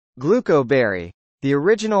GlucoBerry, the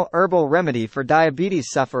original herbal remedy for diabetes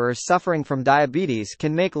sufferers suffering from diabetes,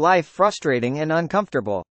 can make life frustrating and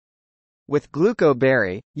uncomfortable. With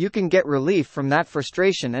GlucoBerry, you can get relief from that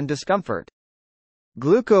frustration and discomfort.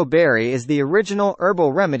 GlucoBerry is the original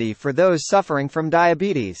herbal remedy for those suffering from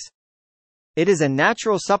diabetes. It is a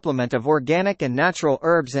natural supplement of organic and natural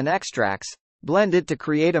herbs and extracts, blended to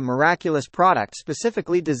create a miraculous product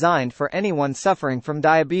specifically designed for anyone suffering from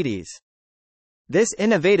diabetes. This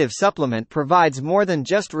innovative supplement provides more than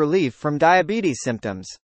just relief from diabetes symptoms.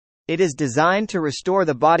 It is designed to restore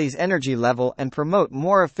the body's energy level and promote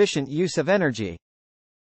more efficient use of energy.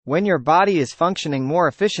 When your body is functioning more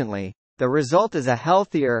efficiently, the result is a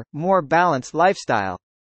healthier, more balanced lifestyle.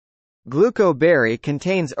 GlucoBerry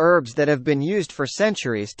contains herbs that have been used for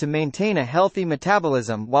centuries to maintain a healthy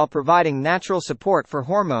metabolism while providing natural support for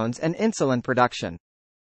hormones and insulin production.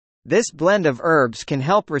 This blend of herbs can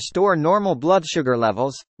help restore normal blood sugar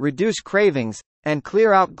levels, reduce cravings, and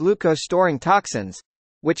clear out glucose-storing toxins,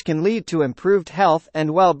 which can lead to improved health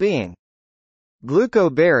and well-being.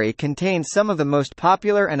 GlucoBerry contains some of the most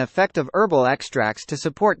popular and effective herbal extracts to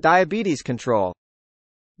support diabetes control.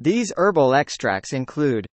 These herbal extracts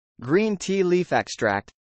include green tea leaf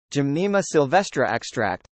extract, Gymnema sylvestre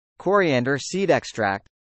extract, coriander seed extract,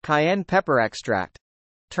 cayenne pepper extract,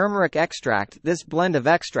 turmeric extract. This blend of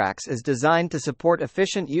extracts is designed to support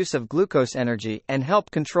efficient use of glucose energy and help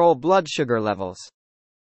control blood sugar levels.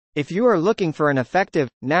 If you are looking for an effective,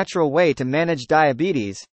 natural way to manage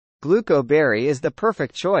diabetes, GlucoBerry is the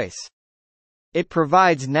perfect choice. It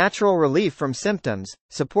provides natural relief from symptoms,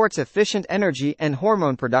 supports efficient energy and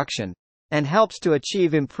hormone production, and helps to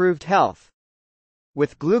achieve improved health.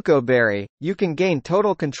 With GlucoBerry, you can gain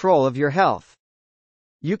total control of your health.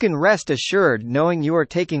 You can rest assured knowing you are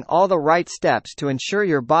taking all the right steps to ensure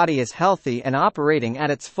your body is healthy and operating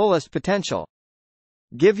at its fullest potential.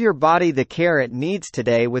 Give your body the care it needs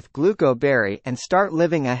today with GlucoBerry and start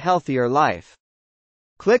living a healthier life.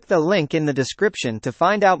 Click the link in the description to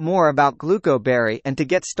find out more about GlucoBerry and to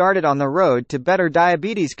get started on the road to better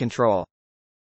diabetes control.